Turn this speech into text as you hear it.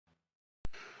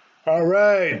All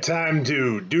right, time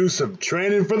to do some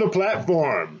training for the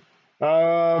platform.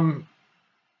 Um,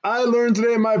 I learned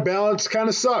today my balance kind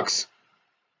of sucks.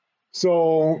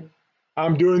 So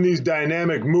I'm doing these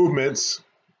dynamic movements,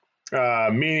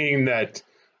 meaning that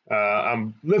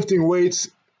I'm lifting weights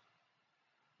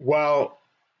while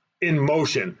in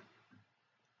motion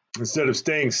instead of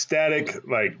staying static,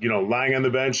 like, lying on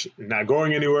the bench, not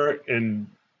going anywhere and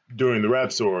doing the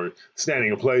reps, or standing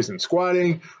in place and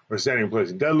squatting, or standing in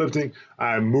place and deadlifting.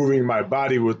 I'm moving my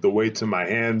body with the weights in my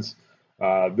hands.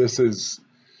 This is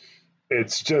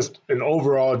It's just an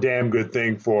overall damn good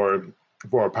thing for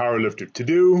a power lifter to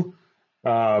do.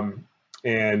 Um,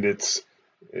 and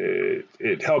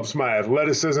it helps my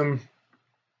athleticism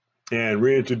and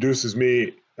reintroduces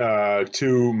me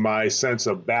to my sense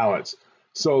of balance.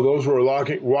 So those were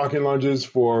walking lunges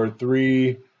for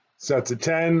 3 sets of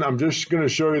 10. I'm just going to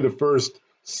show you the first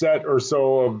set or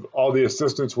so of all the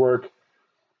assistance work.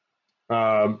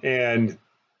 And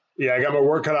yeah, I got my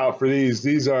work cut out for these.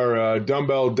 These are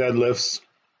dumbbell deadlifts.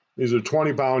 These are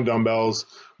 20-pound dumbbells,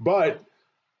 but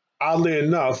oddly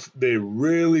enough, they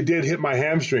really did hit my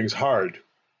hamstrings hard.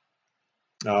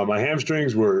 My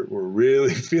hamstrings were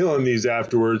really feeling these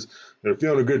afterwards. They're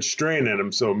feeling a good strain in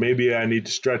them, so maybe I need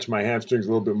to stretch my hamstrings a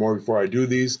little bit more before I do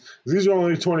these. These are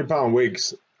only 20-pound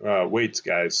weights,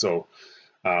 guys. So,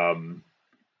 they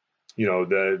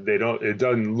don't. It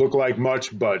doesn't look like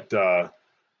much, but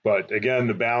again,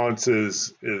 the balance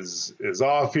is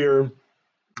off here.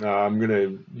 I'm going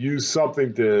to use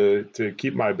something to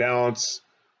keep my balance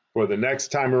for the next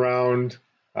time around.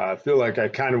 I feel like I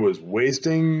kind of was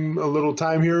wasting a little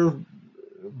time here,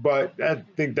 but I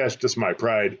think that's just my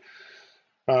pride.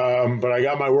 But I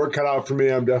got my work cut out for me.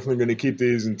 I'm definitely going to keep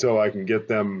these until I can get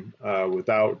them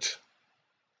without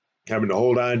having to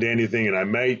hold on to anything. And I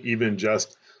might even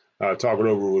just talk it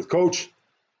over with coach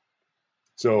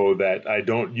so that I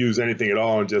don't use anything at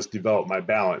all and just develop my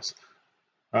balance.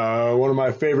 One of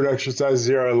my favorite exercises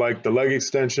here, I like the leg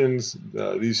extensions.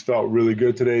 These felt really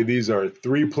good today. These are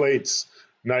 3 plates,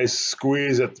 nice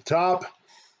squeeze at the top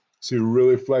to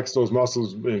really flex those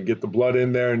muscles and get the blood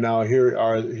in there. Now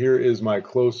here is my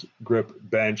close grip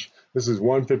bench. This is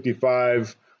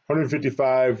 155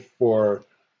 for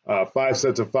 5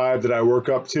 sets of 5 that I work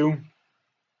up to.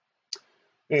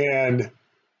 And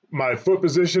my foot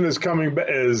position is getting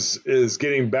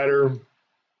better.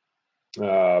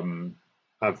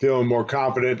 I'm feeling more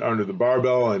confident under the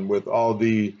barbell, and with all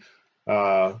the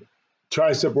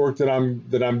tricep work that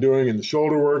I'm doing, and the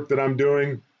shoulder work that I'm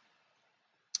doing,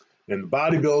 and the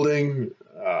bodybuilding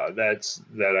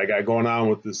that I got going on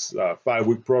with this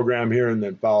 5-week program here, and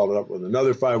then followed up with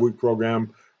another 5-week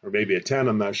program, or maybe a 10.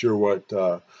 I'm not sure what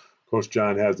Coach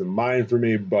John has in mind for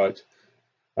me, but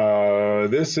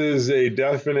this is a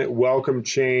definite welcome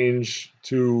change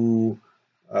to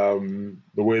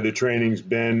the way the training's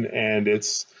been, and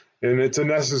it's a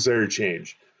necessary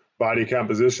change. Body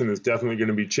composition is definitely going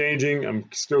to be changing. I'm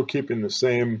still keeping the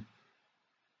same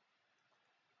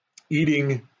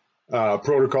eating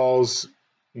protocols.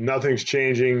 Nothing's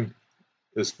changing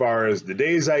as far as the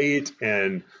days I eat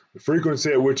and the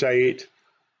frequency at which I eat.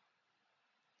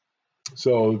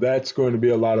 So that's going to be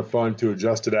a lot of fun to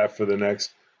adjust to that for the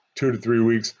next 2 to 3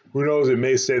 weeks. Who knows? It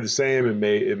may stay the same.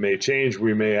 It may change.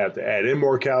 We may have to add in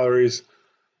more calories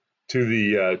to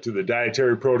the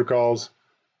dietary protocols,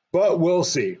 but we'll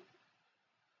see.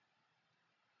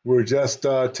 We're just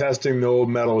testing the old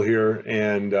metal here,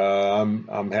 and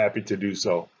I'm happy to do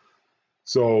so.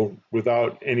 So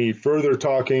without any further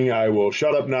talking, I will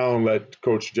shut up now and let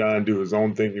Coach John do his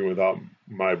own thinking without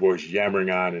my voice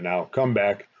yammering on, and I'll come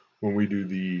back when we do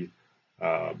the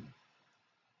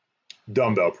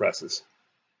dumbbell presses.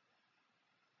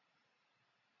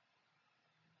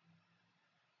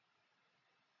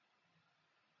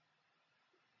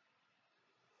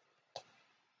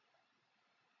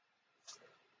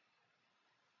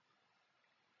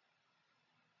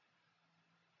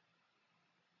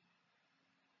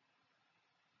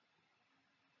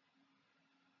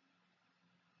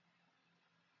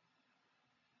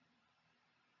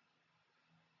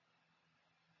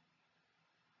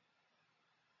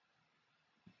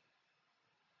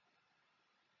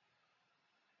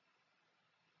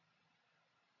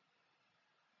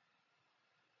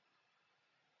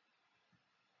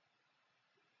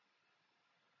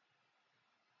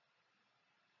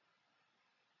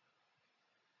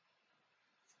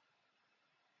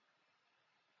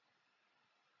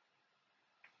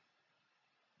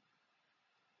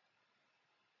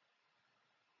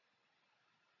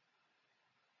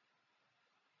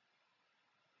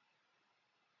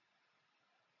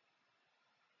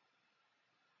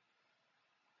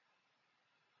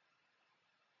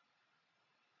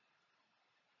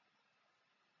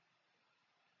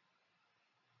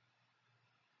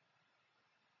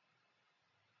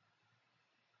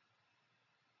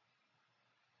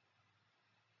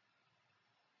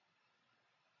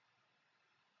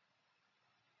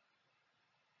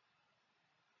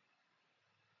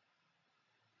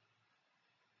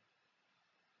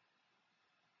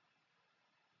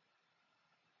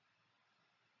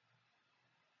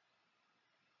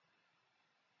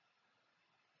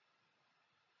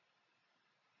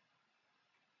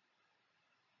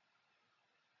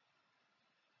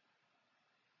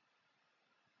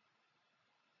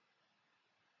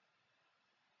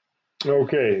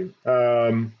 Okay,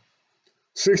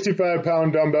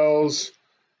 65-pound dumbbells,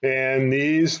 and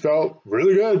these felt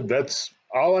really good. That's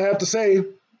all I have to say.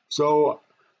 So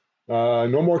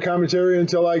no more commentary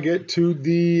until I get to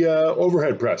the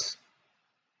overhead press.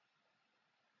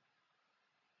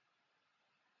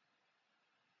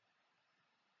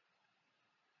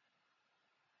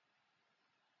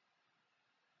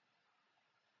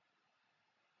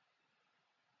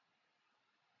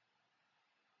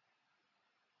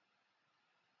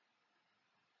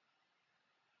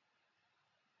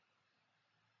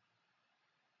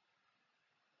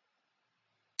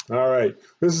 All right,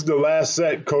 this is the last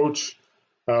set, Coach.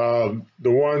 The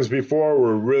ones before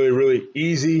were really, really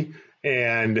easy,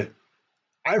 and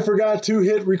I forgot to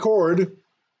hit record.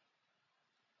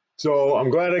 So I'm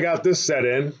glad I got this set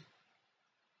in.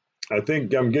 I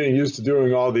think I'm getting used to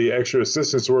doing all the extra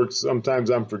assistance work. Sometimes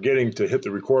I'm forgetting to hit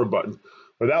the record button.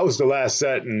 But that was the last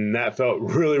set, and that felt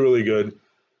really, really good.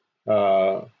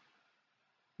 Uh,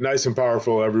 nice and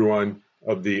powerful, everyone,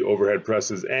 of the overhead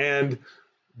presses. And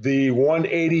the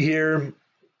 180 here,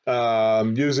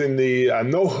 using the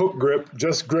no hook grip,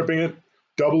 just gripping it,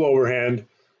 double overhand.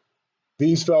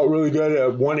 These felt really good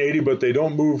at 180, but they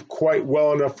don't move quite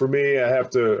well enough for me.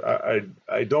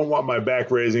 I don't want my back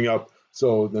raising up.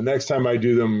 So the next time I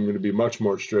do them, I'm going to be much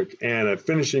more strict. And I'm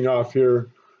finishing off here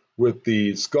with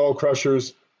the skull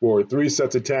crushers for 3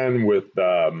 sets of 10 with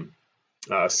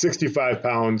 65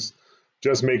 pounds,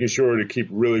 just making sure to keep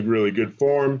really, really good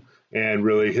form and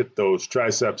really hit those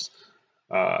triceps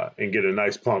and get a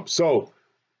nice pump. So,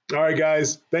 all right,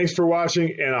 guys, thanks for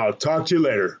watching, and I'll talk to you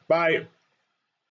later. Bye.